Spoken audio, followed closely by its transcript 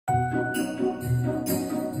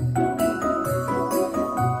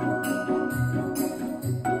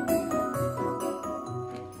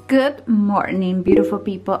Good morning, beautiful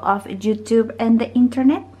people of YouTube and the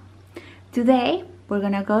internet. Today we're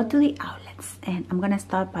gonna go to the outlets, and I'm gonna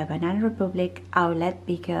start by Banana Republic outlet,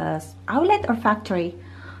 because outlet or factory,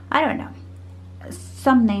 I don't know,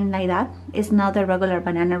 some name like that. It's not the regular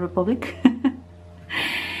Banana Republic.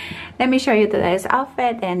 Let me show you today's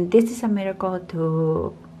outfit, and this is a miracle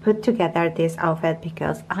to put together this outfit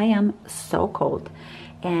because I am so cold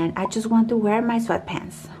and I just want to wear my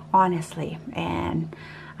sweatpants, honestly. And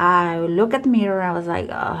I look at the mirror, I was like,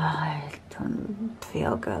 oh, I don't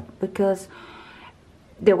feel good, because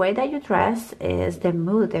the way that you dress is the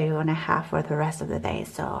mood that you're gonna have for the rest of the day.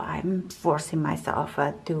 So I'm forcing myself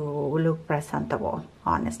to look presentable.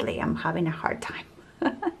 Honestly, I'm having a hard time.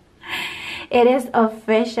 It is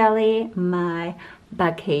officially my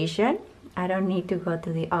vacation. I don't need to go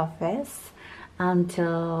to the office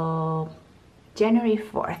until January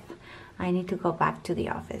 4th. I need to go back to the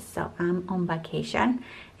office, so I'm on vacation,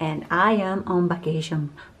 and I am on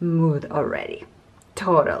vacation mood already,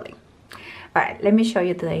 totally. All right, let me show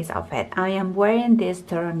you today's outfit. I am wearing this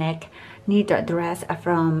turtleneck knit dress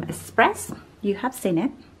from Express. You have seen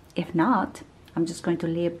it. If not, I'm just going to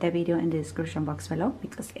leave the video in the description box below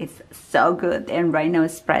because it's so good. And right now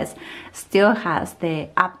Express still has the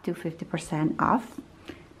up to 50% off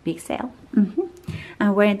big sale.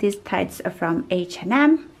 I'm wearing these tights from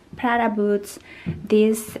H&M, Prada boots.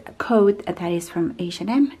 This coat that is from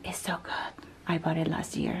H&M is so good. I bought it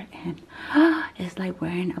last year, and it's like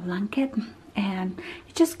wearing a blanket, and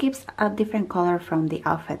it just gives a different color from the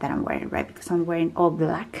outfit that I'm wearing, right? Because I'm wearing all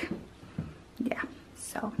black. Yeah,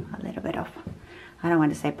 so a little bit of, I don't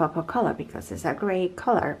want to say purple color because it's a gray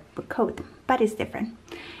color coat, but it's different.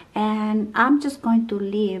 And I'm just going to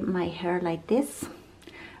leave my hair like this,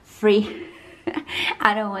 free.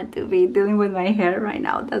 I don't want to be doing with my hair right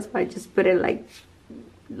now. That's why I just put it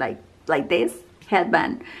like this,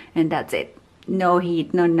 headband, and that's it. No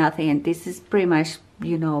heat, no nothing. And this is pretty much,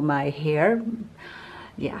 you know, my hair.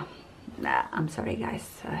 Yeah, I'm sorry guys,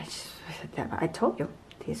 I told you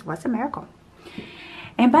this was a miracle.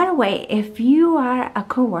 And by the way, if you are a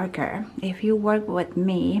co-worker, if you work with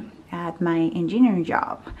me at my engineering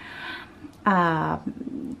job,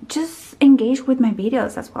 just engage with my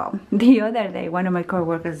videos as well. The other day, one of my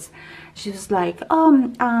co-workers, she was like, I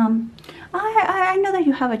know that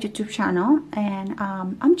you have a YouTube channel, and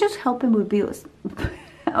I'm just helping with views.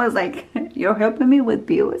 I was like, you're helping me with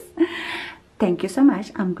views? Thank you so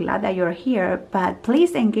much. I'm glad that you're here, but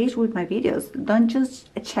please engage with my videos. Don't just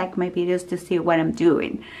check my videos to see what I'm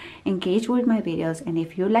doing. Engage with my videos, and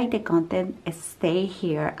if you like the content, stay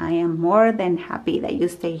here. I am more than happy that you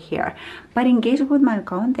stay here, but engage with my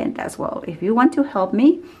content as well. If you want to help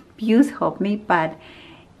me, views help me, but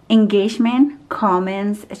engagement,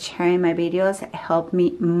 comments, sharing my videos help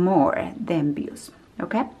me more than views.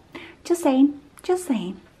 Okay, just saying,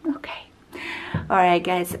 okay. All right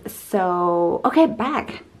guys, so okay,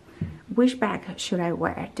 bag. Which bag should I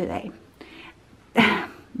wear today?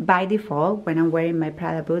 By default, when I'm wearing my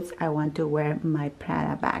Prada boots, I want to wear my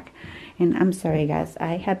Prada bag. And I'm sorry guys,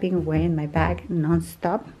 I have been wearing my bag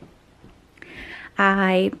non-stop.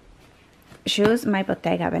 I chose my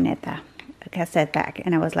Bottega Veneta cassette bag,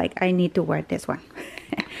 and I was like, I need to wear this one.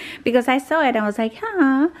 Because I saw it, I was like,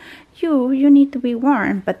 you need to be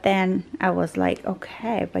worn. But then I was like,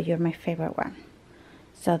 okay, but you're my favorite one.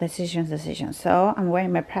 So decision. So I'm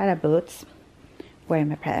wearing my Prada boots, wearing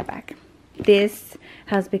my Prada bag. This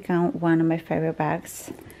has become one of my favorite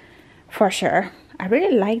bags for sure. I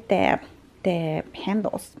really like the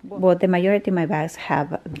handles. Well, the majority of my bags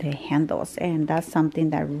have the handles, and that's something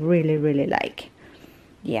that I really like.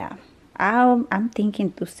 Yeah, I'm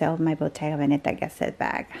thinking to sell my Bottega Veneta cassette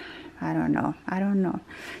bag. I don't know.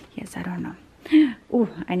 Yes, I don't know. Oh,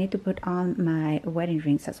 I need to put on my wedding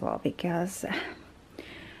rings as well, because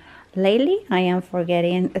lately I am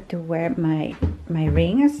forgetting to wear my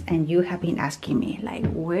rings, and you have been asking me like,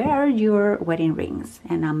 where are your wedding rings?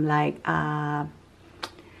 And I'm like,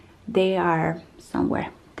 they are somewhere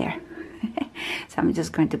there. So I'm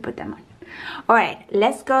just going to put them on. All right,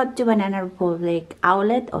 let's go to Banana Republic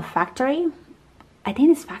outlet or factory. I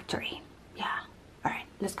think it's factory. Yeah. All right,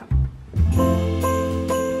 let's go.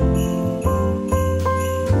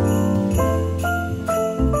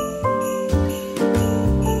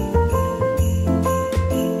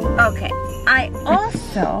 Okay, I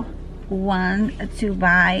also want to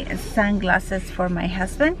buy sunglasses for my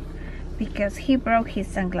husband because he broke his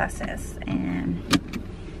sunglasses, and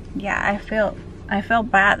yeah, I feel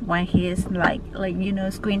bad when he is like you know,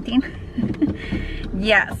 squinting.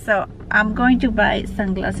 Yeah, so I'm going to buy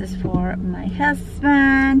sunglasses for my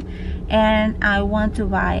husband, and I want to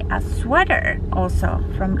buy a sweater also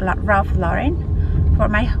from Ralph Lauren for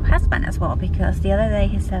my husband as well, because the other day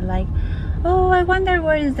he said like, oh, I wonder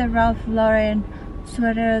where is the Ralph Lauren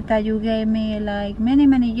sweater that you gave me like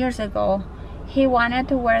many years ago. He wanted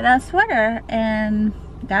to wear that sweater, and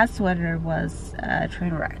that sweater was a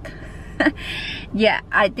train wreck. Yeah,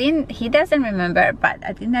 I think he doesn't remember, but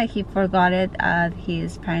I think that he forgot it at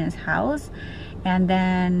his parents' house, and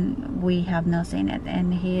then we have not seen it,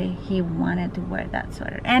 and he wanted to wear that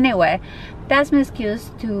sweater. Anyway, that's my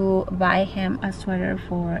excuse to buy him a sweater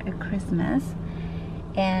for Christmas,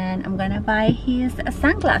 and I'm gonna buy his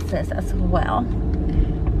sunglasses as well.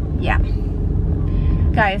 Yeah,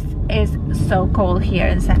 guys, it's so cold here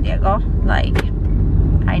in San Diego. Like,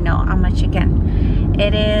 I know I'm a chicken.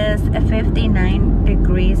 It is 59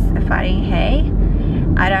 degrees Fahrenheit.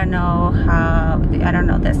 I don't know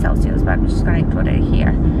the Celsius, but I'm just gonna put it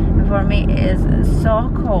here. For me, it is so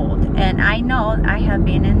cold, and I know I have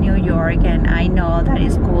been in New York, and I know that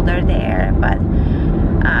it's colder there, but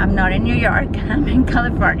I'm not in New York. I'm in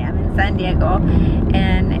California. I'm in San Diego,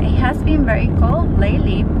 and it has been very cold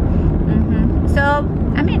lately. So,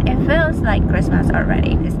 I mean, it feels like Christmas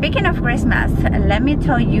already. Speaking of Christmas, let me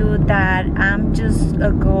tell you that I'm just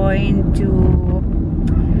going to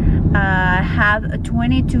have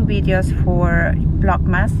 22 videos for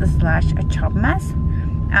VLOGMAS / CHOPMAS.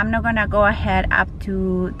 I'm not gonna go ahead up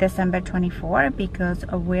to December 24 because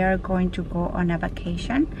we are going to go on a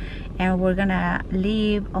vacation, and we're gonna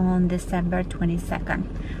leave on December 22nd.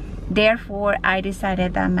 Therefore, I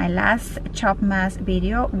decided that my last CHOPMAS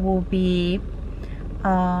video will be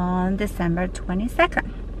on December 22nd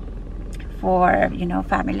for, you know,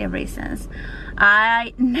 family reasons.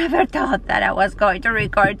 I never thought that I was going to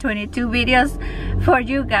record 22 videos for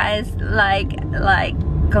you guys, like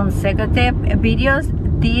consecutive videos.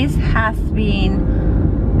 This has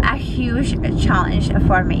been a huge challenge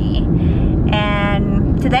for me,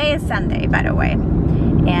 and today is Sunday, by the way,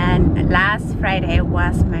 and last Friday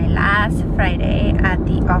was my last Friday at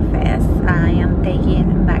the office. I am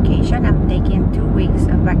taking vacation. I'm taking 2 weeks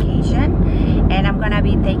of vacation, and I'm gonna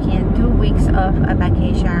be taking 2 weeks of a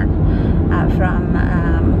vacation from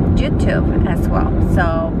YouTube as well.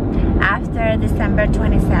 So after December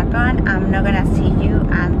 22nd, I'm not gonna see you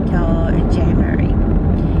until January.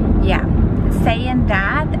 Yeah, saying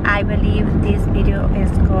that, I believe this video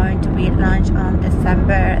is going to be launched on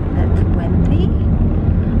December the 20th,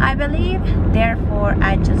 I believe. Therefore,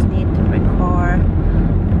 I just need to record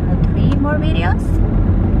 3 more videos.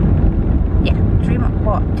 Yeah, 2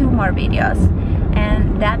 more videos,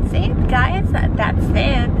 and that's it, guys. That's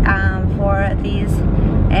it for this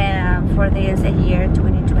year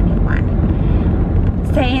 2021.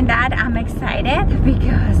 Saying that, I'm excited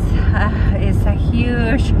because it's a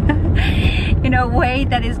huge you know, weight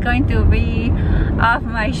that is going to be off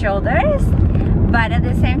my shoulders. But at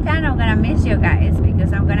the same time, I'm gonna miss you guys,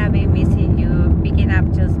 because I'm gonna be missing you, picking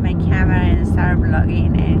up just my camera and start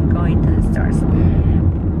vlogging and going to the stores.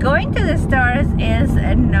 Going to the stores is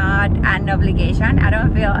not an obligation. I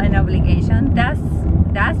don't feel an obligation.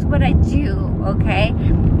 That's what I do, okay?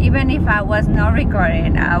 Even if I was not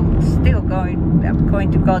recording, I'm still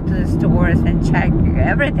going to go to the stores and check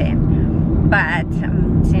everything. But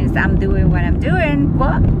since I'm doing what I'm doing,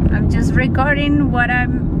 well, I'm just recording where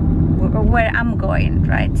I'm going,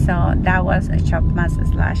 right? So that was a CHOPMAS /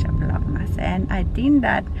 VLOGMAS, and I think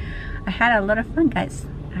that I had a lot of fun, guys.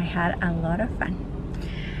 I had a lot of fun.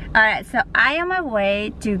 All right, so I am on my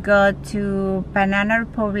way to go to Banana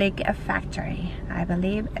Republic factory. I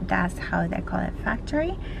believe that's how they call it,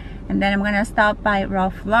 factory. And then I'm gonna stop by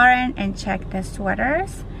Ralph Lauren and check the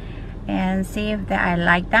sweaters and see if I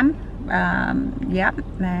like them. Yeah,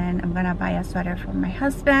 then I'm gonna buy a sweater for my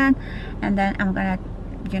husband, and then I'm gonna,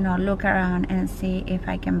 you know, look around and see if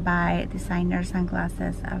I can buy designer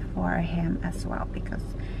sunglasses for him as well, because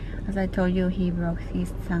as I told you, he broke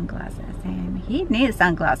his sunglasses and he needs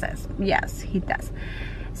sunglasses. Yes, he does.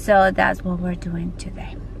 So that's what we're doing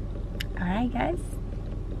today. All right, guys,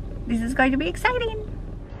 this is going to be exciting.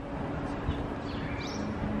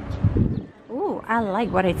 Ooh, I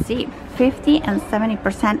like what I see. 50 and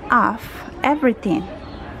 70% off everything.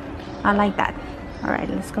 I like that. All right,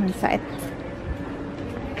 let's go inside.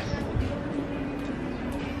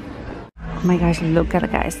 Oh my gosh, look at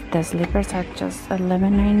it, guys. The slippers are just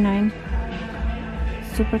 $11.99.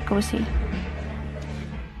 Super cozy.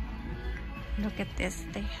 Look at this.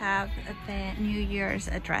 They have the New Year's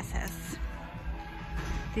dresses.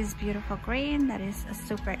 This beautiful green that is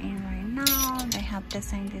super in right now. They have the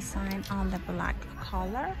same design on the black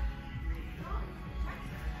color.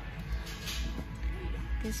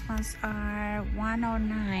 These ones are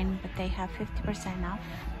 $109, but they have 50% off.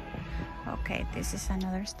 Okay, this is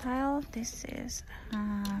another style. This is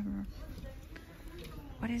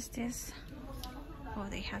what is this? Oh,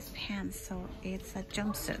 they have pants, so it's a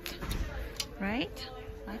jumpsuit, right?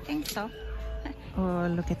 I think so. Oh,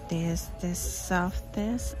 look at this. This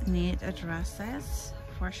softest knit dresses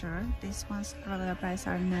for sure. These ones regular price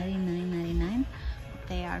are $99.99.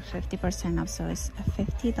 They are 50% off, so it's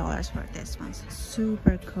 $50 for this ones.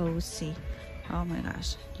 Super cozy. Oh my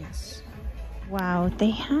gosh, yes. Wow,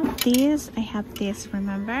 they have this. I have this.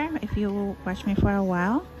 Remember, if you watch me for a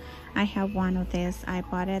while, I have one of these. I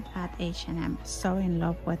bought it at H&M. So in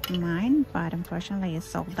love with mine, but unfortunately it's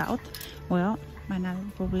sold out. Well, Banana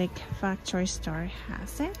Republic factory store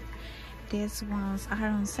has it. These ones are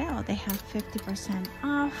on sale. They have 50%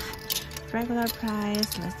 off. Regular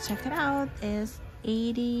price, let's check it out, is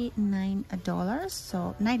 $89,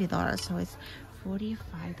 so $90, so it's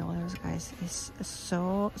 $45, guys. It's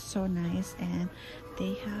so nice, and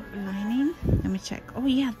they have lining. Let me check. Oh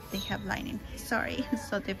yeah, they have lining. Sorry, it's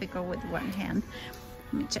so difficult with one hand.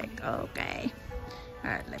 Let me check. Okay,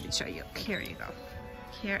 all right, let me show you. Here you go.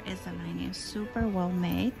 Here is the lining. Super well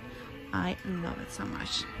made. I love it so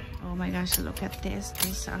much. Oh my gosh, look at this.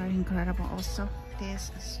 These are incredible also.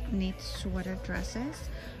 These knit sweater dresses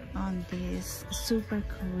on this super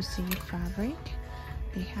cozy fabric.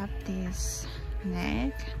 They have this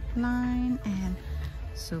neckline and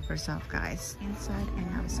super soft, guys, inside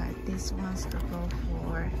and outside. These ones will go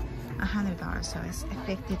for $100, so it's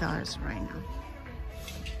 $50 right now.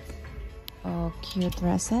 Oh, cute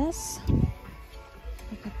dresses.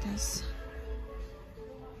 Look at this.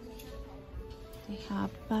 They have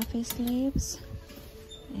puffy sleeves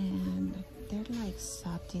and they're like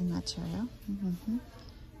satin material.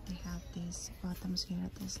 They have these bottoms here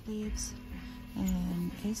at the sleeves,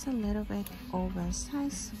 and it's a little bit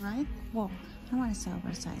oversized, right? Well, I don't want to say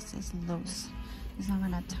oversized, it's loose. It's not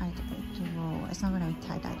gonna tie it's not gonna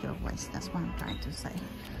tie at your waist. That's what I'm trying to say.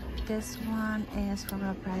 This one is for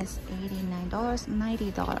a price $89,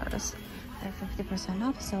 $90. They're 50%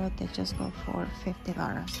 off, so they just go for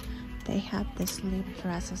 $50. They have the sleeve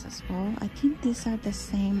dresses as well. I think these are the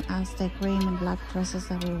same as the green and black dresses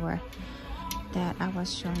that I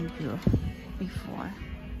was showing you before.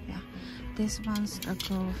 Yeah, these ones go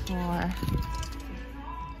for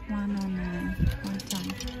 $109 one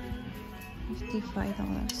time,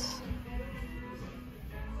 $55.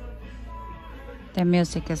 The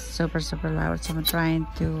music is super loud, so I'm trying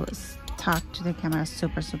to talk to the camera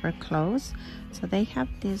super close. So they have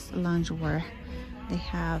this loungewear. They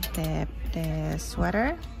have the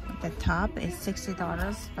sweater. The top is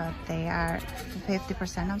 $60, but they are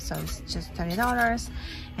 50% off, so it's just $30.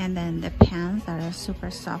 And then the pants that are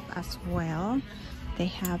super soft as well. They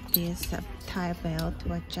have this tie belt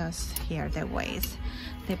to adjust here the waist.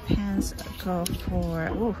 The pants go for,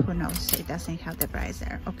 oh, who knows, it doesn't have the price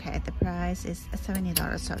there. Okay, the price is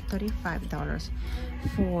 $70, so $35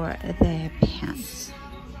 for the pants.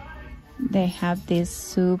 They have this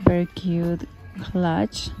super cute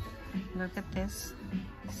clutch. Look at this,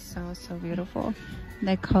 so beautiful.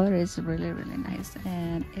 The color is really nice,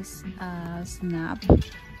 and it's a snap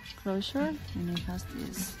closure, and it has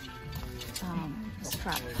this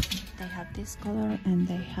strap. They have this color and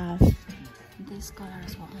they have this color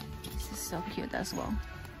as well. This is so cute as well.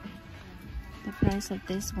 The price of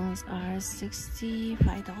these ones are $65,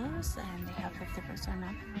 and they have 50%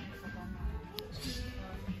 off.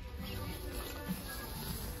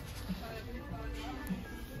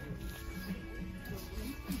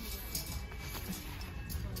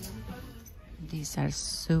 These are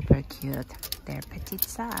super cute. They're petite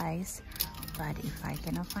size, but if I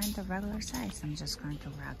cannot find the regular size, I'm just going to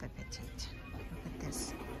grab the petite. Look at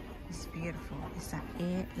this. It's beautiful. It's an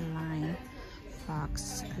A-line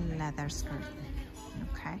FAUX leather skirt.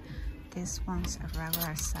 Okay, this one's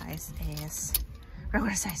regular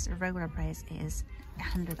price is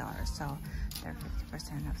 $100, so they're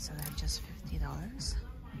 50% off, so they're just $50.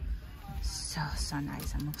 So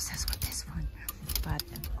nice. I'm obsessed with this one. But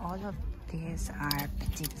all of these are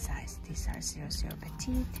petite size. These are 00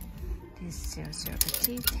 petite, this 00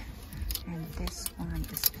 petite, and this one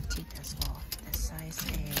is petite as well. The size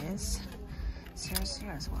is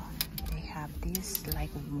 00 as well. They have this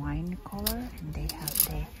like wine color, and they have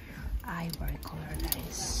the ivory color that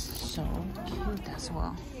is so cute as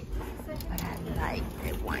well. But I like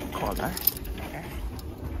the wine color better.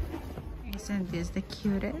 Isn't this the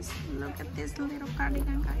cutest? Look at this little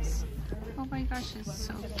cardigan, guys. Oh my gosh, it's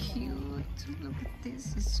so cute. Look at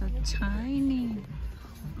this, it's so tiny.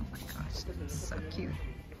 Oh my gosh, it's so cute.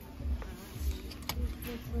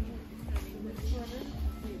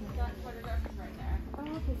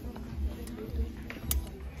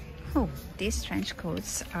 Oh, these trench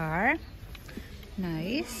coats are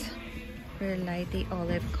nice. Really like the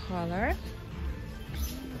olive color.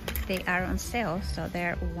 They are on sale, so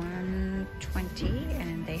they're $120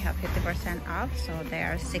 and they have 50% off, so they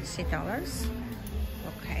are $60.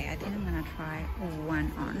 Okay, I think I'm gonna try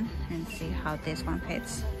one on and see how this one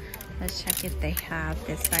fits. Let's check if they have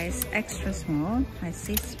the size extra small. I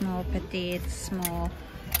see small, petite, small,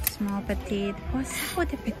 petite. What's up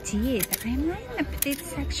with the petite? I'm not in the petite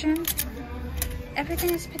section.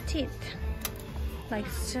 Everything is petite. Like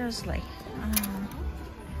seriously.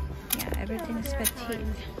 Yeah, everything is petite.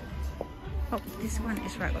 Oh, this one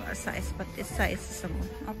is regular size, but this size is small.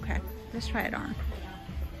 Okay, let's try it on.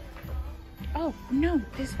 Oh no,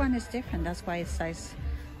 this one is different. That's why it's size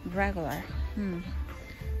regular.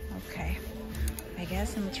 Okay, I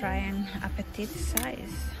guess I'm trying a petite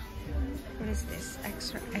size. What is this?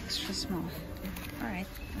 Extra small. All right,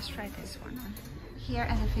 let's try this one on. Here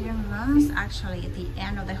at the fitting rooms, actually at the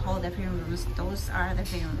end of the whole the fitting rooms, those are the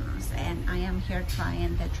fitting rooms, and I am here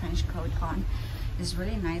trying the trench coat on. It's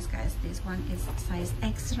really nice, guys. This one is size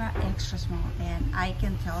extra small, and I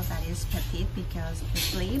can tell that it's petite because the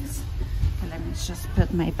sleeves. Let me just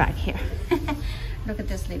put my bag here. Look at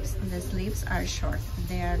the sleeves. The sleeves are short.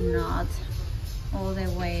 They are not all the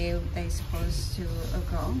way they're supposed to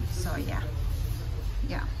go. So yeah.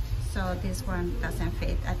 So this one doesn't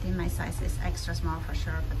fit. I think my size is extra small for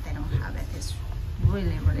sure, but they don't have it. It's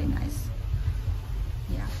really nice.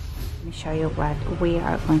 Yeah. Let me show you what we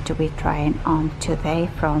are going to be trying on today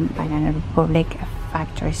from Banana Republic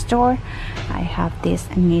factory store. I have this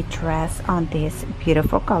knit dress on this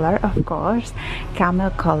beautiful color, of course, camel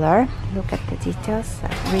color. Look at the details.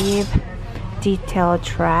 Rib detail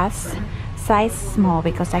dress, size small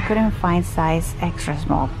because I couldn't find size extra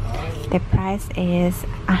small. The price is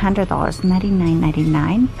 $100,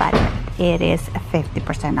 $99.99, but it is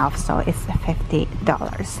 50% off, so it's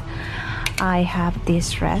 $50. I have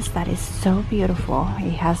this dress that is so beautiful.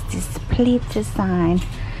 It has this pleat design,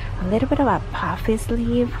 a little bit of a puffy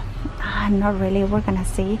sleeve, not really, we're gonna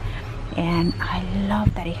see. And I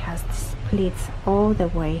love that it has these pleats all the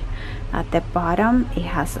way at the bottom. It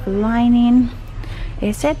has lining.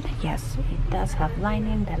 Is it? Yes, it does have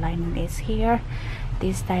lining. The lining is here.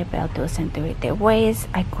 This tie belt doesn't do it the waist.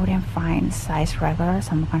 I couldn't find size regular,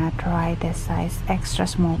 so I'm gonna try the size extra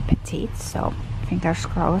small petite, so fingers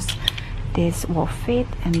crossed this will fit.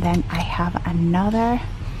 And then I have another.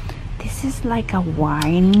 This is like a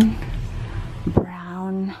wine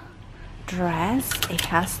brown dress. It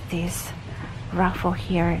has this ruffle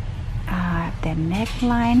here, the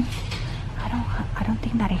neckline. I don't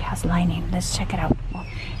think that it has lining. Let's check it out.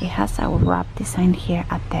 It has a wrap design here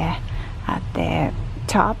at the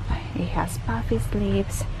top. It has puffy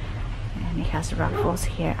sleeves and it has ruffles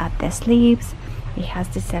here at the sleeves. It has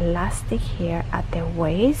this elastic here at the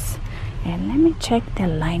waist. And let me check the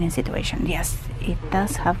lining situation. Yes, it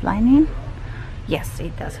does have lining. Yes,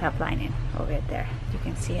 it does have lining over there. You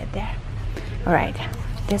can see it there. All right,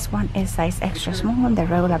 this one is size extra small. The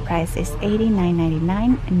regular price is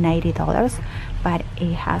 $89.99, $90, but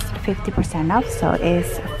it has 50% off, so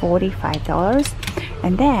it's $45.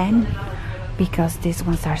 And then because these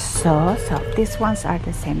ones are so soft, these ones are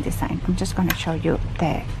the same design. I'm just going to show you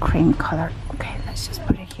the cream color. Okay, let's just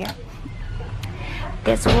put it here.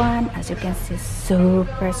 This one, as you can see,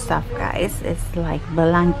 super soft, guys. It's like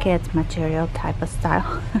blanket material type of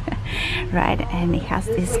style. Right? And it has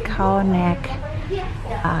this cow neck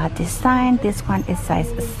design. This one is size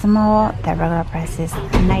small. The regular price is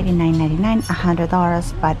 $99.99,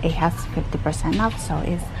 $100, but it has 50% off, so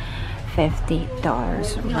it's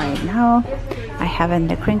 $50 right now. I have in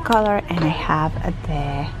the cream color, and I have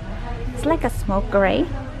it's like a smoke gray.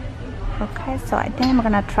 Okay, so I think I'm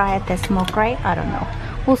gonna try the smoke gray. I don't know,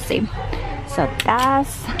 we'll see. So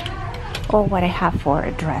that's all what I have for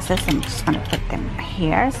dresses. I'm just gonna put them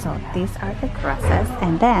here. So these are the dresses,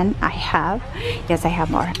 and then I have, yes, I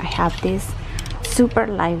have more. I have this super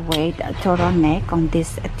lightweight turtleneck on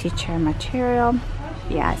this teacher material.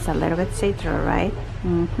 Yeah, it's a little bit see-through, right?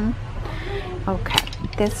 Okay,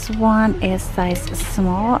 this one is size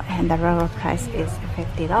small, and the regular price is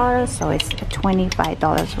 $50, so it's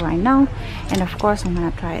 $25 right now. And of course, I'm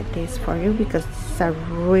gonna try this for you because it's a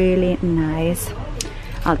really nice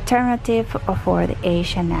alternative for the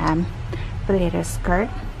H&M pleated skirt,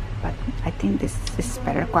 but I think this is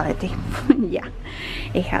better quality. Yeah,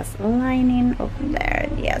 it has lining over there.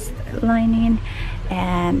 Yes, lining.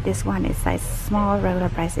 And this one is size small. Regular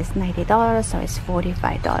price is $90, so it's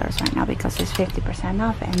 $45 right now because it's 50%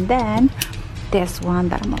 off. And then this one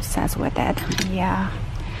that I'm obsessed with it. Yeah,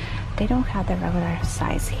 They don't have the regular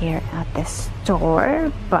size here at the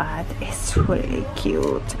store, but it's really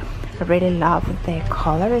cute. I really love the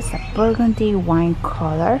color. It's a burgundy wine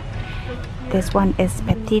color. This one is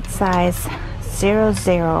petite size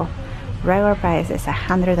 00. Regular price is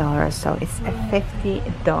 $100, so it's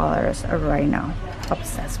 $50 right now.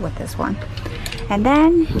 Obsessed with this one. And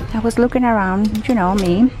then I was looking around, you know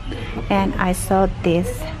me, and I saw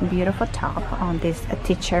this beautiful top on this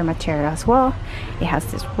t-shirt material as well. It has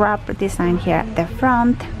this wrap design here at the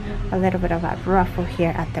front, a little bit of a ruffle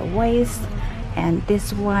here at the waist, and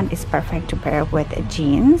this one is perfect to pair with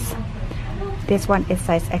jeans. This one is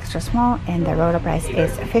size extra small, and the regular price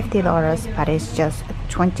is $50, but it's just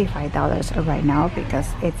 $25 right now because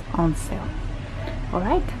it's on sale. All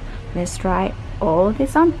right, let's try all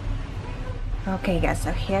this on. Okay guys,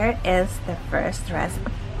 so here is the first dress.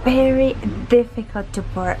 Very difficult to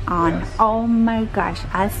put on. Oh my gosh,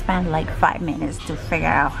 I spent like 5 minutes to figure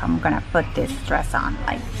out how I'm gonna put this dress on,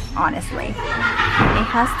 like honestly. It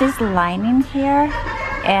has this lining here,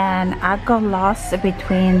 and I got lost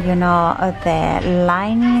between, you know, the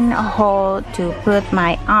lining hole to put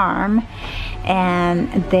my arm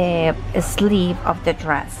and the sleeve of the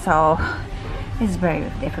dress, so it's very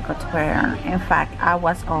difficult to put it on. In fact, I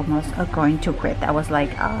was almost going to quit. I was like,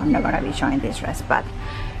 oh, I'm not gonna be showing this dress, but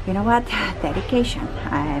you know what, dedication,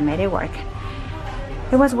 I made it work.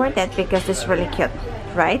 It was worth it because it's really cute,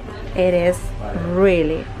 right? It is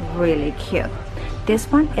really cute. This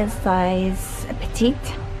one is size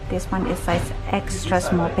petite. This one is size extra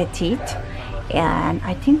small petite, and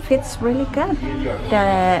I think fits really good.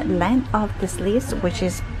 The length of the sleeves, which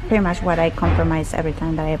is pretty much what I compromise every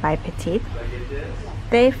time that I buy petite,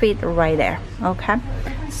 they fit right there. Okay,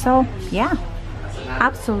 so yeah,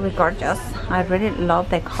 absolutely gorgeous. I really love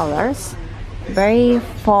the colors. Very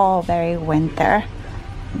fall, very winter.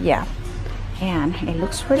 Yeah, and it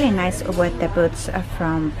looks really nice with the boots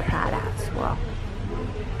from Prada as well.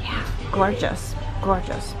 Yeah, gorgeous,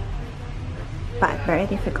 gorgeous, but very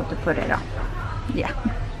difficult to put it on. Yeah.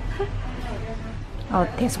 Oh,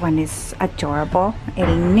 this one is adorable. It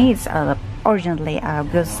needs urgently a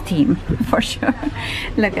good steam for sure.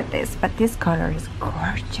 Look at this, but this color is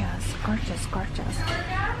gorgeous, gorgeous, gorgeous.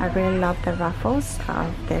 I really love the ruffles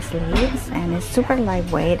of the sleeves, and it's super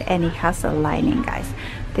lightweight, and it has a lining, guys.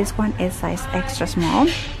 This one is size extra small.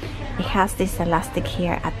 It has this elastic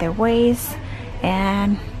here at the waist,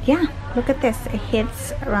 and yeah, look at this. It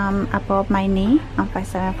hits above my knee on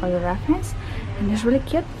 5'7" for your reference, and it's really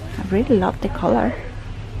cute. I really love the color.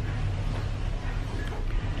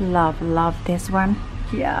 Love this one.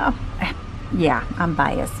 Yeah, I'm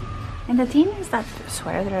biased. And the thing is that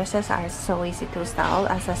sweater dresses are so easy to style,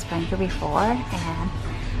 as I explained to you before, and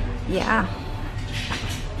yeah,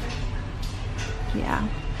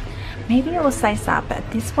 maybe I will size up.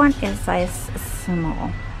 This one is size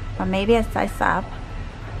small, but maybe I size up.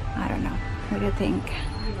 I don't know. What do you think?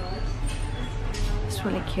 It's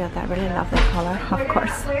really cute. I really love the color, of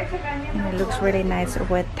course, and it looks really nice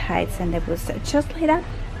with tights and the boots, just like that.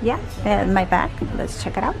 Yeah, and my back, let's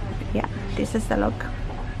check it out. Yeah, this is the look.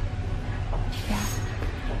 Yeah,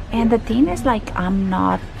 and the thing is, like, I'm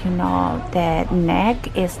not, you know, the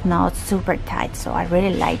neck is not super tight, so I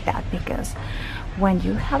really like that, because when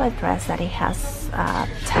you have a dress that it has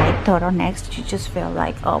tight turtlenecks, you just feel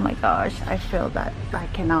like, oh my gosh, I feel that I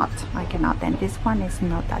cannot, and this one is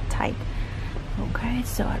not that tight. Okay,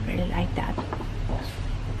 so I really like that.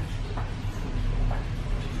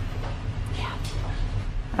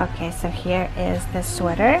 Okay, so here is the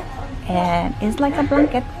sweater, and it's like a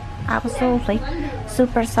blanket. Absolutely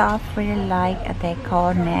super soft. Really like the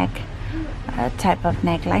collar neck type of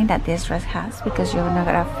neckline that this dress has, because you're not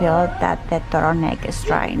gonna feel that the turtleneck is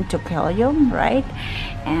trying to kill you, right?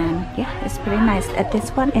 And yeah, it's pretty nice. This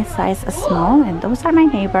one is size small, and those are my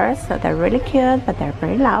neighbors, so they're really cute, but they're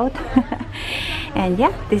pretty loud. And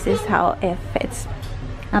yeah, this is how it fits.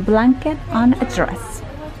 A blanket on a dress.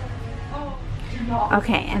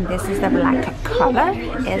 Okay, and this is the black color.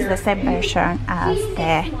 It's the same version as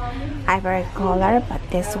the ivory color, but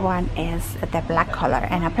this one is the black color,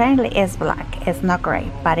 and apparently it's black. It's not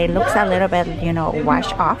gray, but it looks a little bit, you know,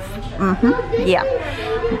 washed off. Yeah,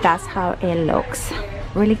 that's how it looks.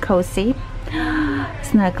 Really cozy,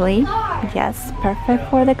 snuggly. Yes, perfect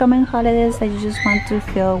for the coming holidays that you just want to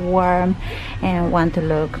feel warm and want to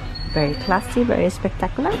look very classy, very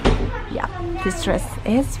spectacular. Yeah, this dress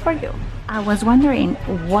is for you. I was wondering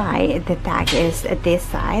why the tag is this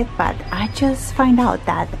side, but I just find out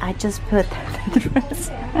that I just put the dress.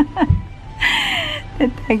 The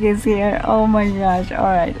tag is here. Oh my gosh. All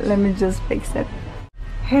right, let me just fix it.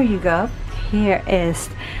 Here you go. here is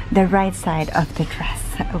the right side of the dress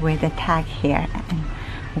with the tag here and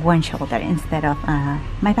one shoulder instead of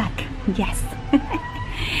my back. Yes.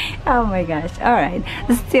 Oh my gosh. All right,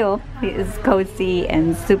 still it's cozy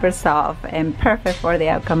and super soft and perfect for the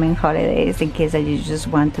upcoming holidays in case that you just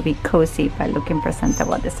want to be cozy but looking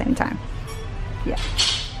presentable at the same time. Yeah,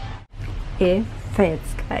 it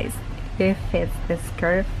fits, guys. It fits. The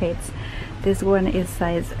skirt fits. This one is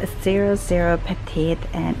size 00 petite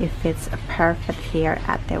and it fits perfect here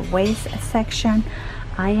at the waist section.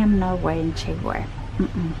 I am not wearing shapewear,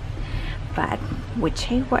 but with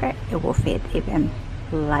shapewear it will fit even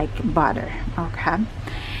like butter. Okay,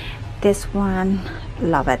 this one,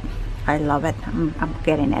 love it. I love it. I'm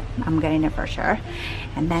getting it. I'm getting it for sure.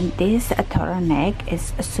 And then this turtleneck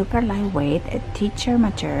is super lightweight, a teacher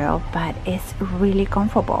material, but it's really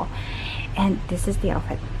comfortable. And this is the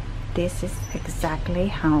outfit. This is exactly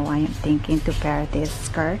how I am thinking to pair this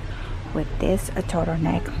skirt with this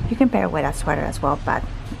turtleneck. You can pair it with a sweater as well, but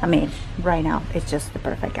I mean, right now it's just the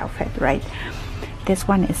perfect outfit, right? This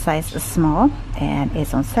one is size small and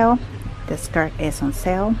it's on sale. The skirt is on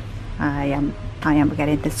sale. I am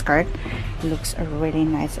getting the skirt. It looks really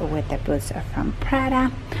nice with the boots from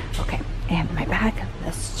Prada. Okay, and my bag,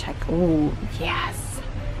 let's check. Oh yes,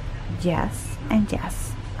 yes and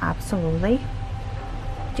yes, absolutely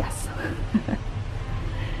yes.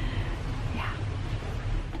 Yeah.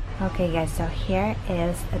 Okay guys, so here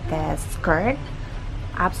is the skirt.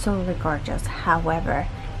 Absolutely gorgeous. However,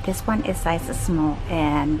 this one is size small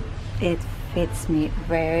and it fits me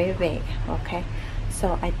very big. Okay,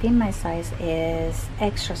 so I think my size is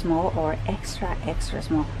extra small or extra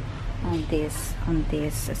small on this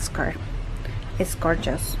skirt. It's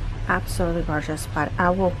gorgeous, absolutely gorgeous, but I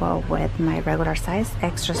will go with my regular size,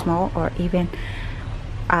 extra small, or even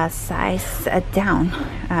a size down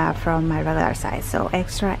from my regular size, so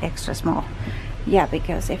extra small. Yeah,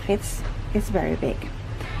 because it's very big.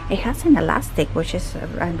 It has an elastic, which is a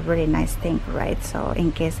really nice thing, right? So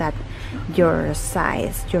in case that your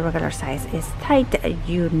size, your regular size is tight,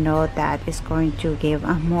 you know that it's going to give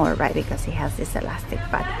more, right? Because it has this elastic.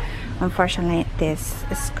 But unfortunately, this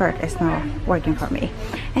skirt is not working for me,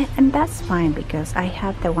 and that's fine because I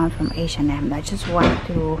have the one from H&M. I just want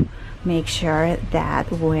to make sure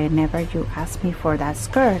that whenever you ask me for that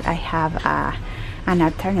skirt, I have an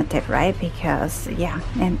alternative, right? Because yeah,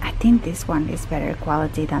 and I think this one is better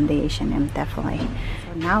quality than the H&M, definitely.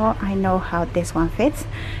 So now I know how this one fits.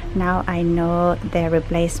 Now I know the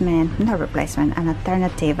replacement, not replacement, an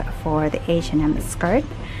alternative for the H&M skirt.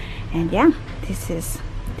 And yeah, this is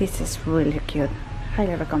really cute.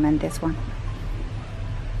 Highly recommend this one.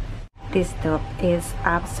 This top is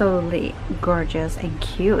absolutely gorgeous and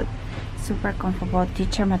cute. Super comfortable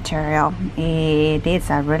teacher material. It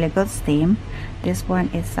is a really good steam. This one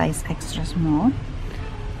is size extra small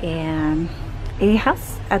and it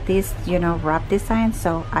has this, you know, wrap design,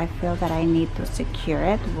 so I feel that I need to secure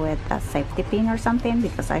it with a safety pin or something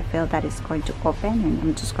because I feel that it's going to open and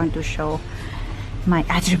I'm just going to show my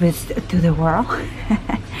attributes to the world.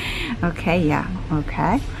 Okay, yeah,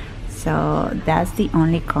 okay, so that's the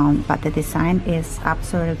only con, but the design is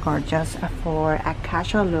absolutely gorgeous for a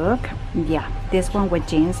casual look. Yeah, this one with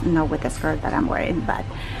jeans, not with the skirt that I'm wearing, but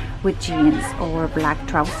with jeans or black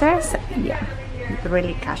trousers. Yeah,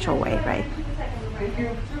 really casual way, right?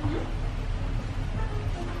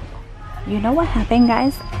 You know what happened,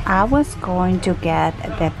 guys? I was going to get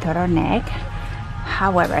the turtleneck.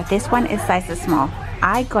 However, this one is size small.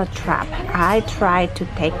 I got trapped. I tried to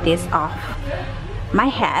take this off my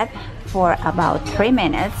head for about 3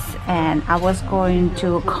 minutes and I was going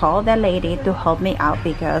to call the lady to help me out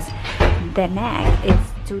because the neck is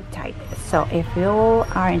too tight. So if you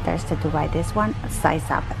are interested to buy this one, size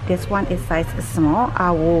up. This one is size small.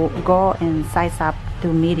 I will go and size up to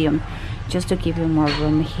medium just to give you more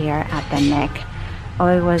room here at the neck.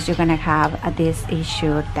 Otherwise you're gonna have this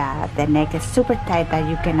issue that the neck is super tight that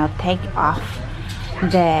you cannot take off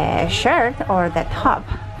the shirt or the top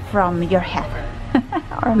from your head.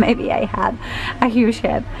 Or maybe I had a huge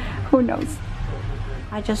head, who knows.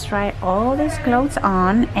 I just tried all these clothes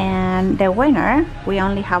on and the winner, we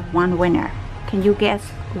only have one winner. Can you guess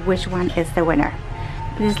which one is the winner?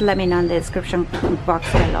 Please let me know in the description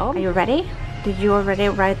box below. Are you ready? Did you already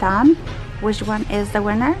write down which one is the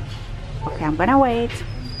winner? Okay, I'm gonna wait.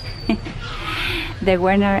 The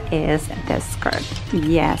winner is the skirt.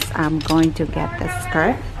 Yes, I'm going to get the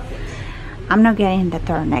skirt. I'm not getting the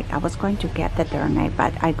turtleneck. I was going to get the turtleneck,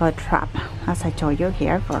 but I got trapped, as I told you,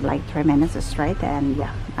 here for like 3 minutes straight, and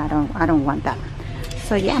yeah, I don't want that.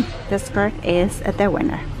 So yeah, the skirt is the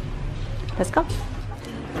winner. Let's go.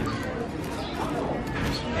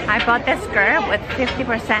 I bought the skirt with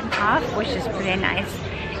 50% off, which is pretty nice.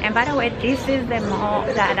 And by the way, this is the mall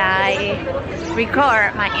that I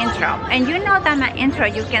record my intro. And you know that my intro,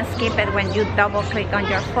 you can skip it when you double click on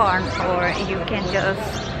your phone, or you can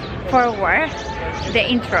just forward the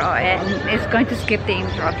intro and it's going to skip the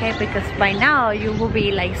intro, okay? Because by now you will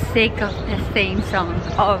be like sick of the same song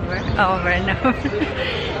over and over.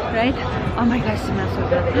 Right? Oh my gosh, it smells so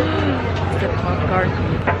good. The popcorn.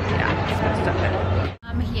 Yeah, it smells so good.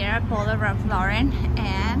 I'm here at Ralph Lauren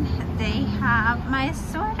and they have my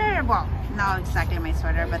sweater. Well, not exactly my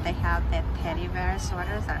sweater, but they have the teddy bear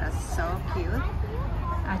sweaters that are so cute.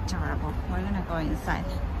 Adorable. We're gonna go inside.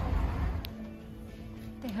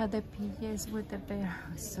 They have the PJs with the bear.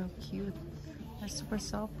 So cute. They're super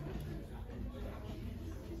soft.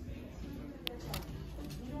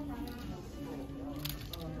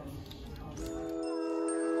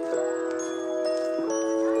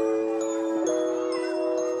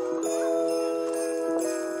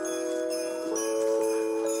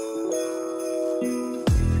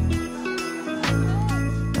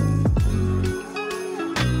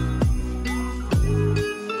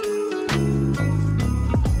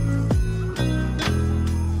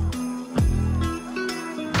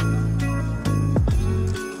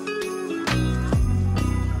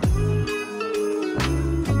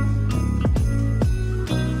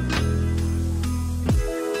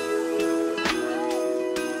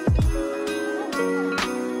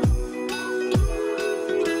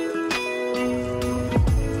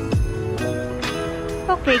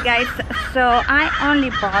 Okay guys, so I only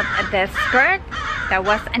bought the skirt. That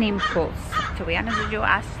was an impulse. To be honest with you,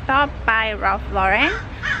 I stopped by Ralph Lauren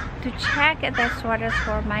to check the sweaters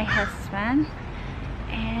for my husband,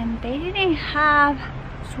 and they didn't have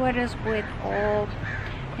sweaters with all,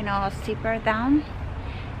 you know, zipper down.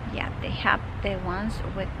 Yeah, they have the ones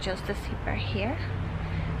with just the zipper here,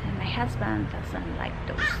 and my husband doesn't like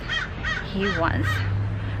those. He wants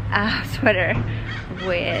a sweater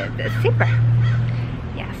with the zipper.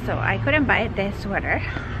 Yeah, so I couldn't buy the sweater,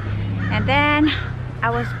 and then I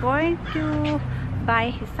was going to buy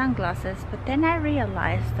his sunglasses, but then I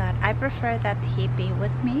realized that I prefer that he be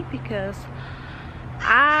with me because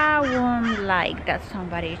I won't like that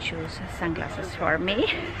somebody chooses sunglasses for me.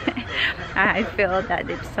 I feel that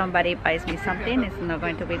if somebody buys me something, it's not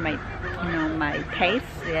going to be my, you know, my taste.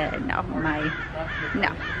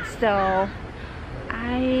 No. So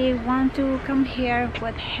I want to come here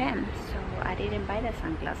with him. I didn't buy the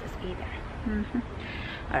sunglasses either.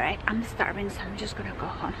 All right, I'm starving, so I'm just gonna go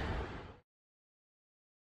home.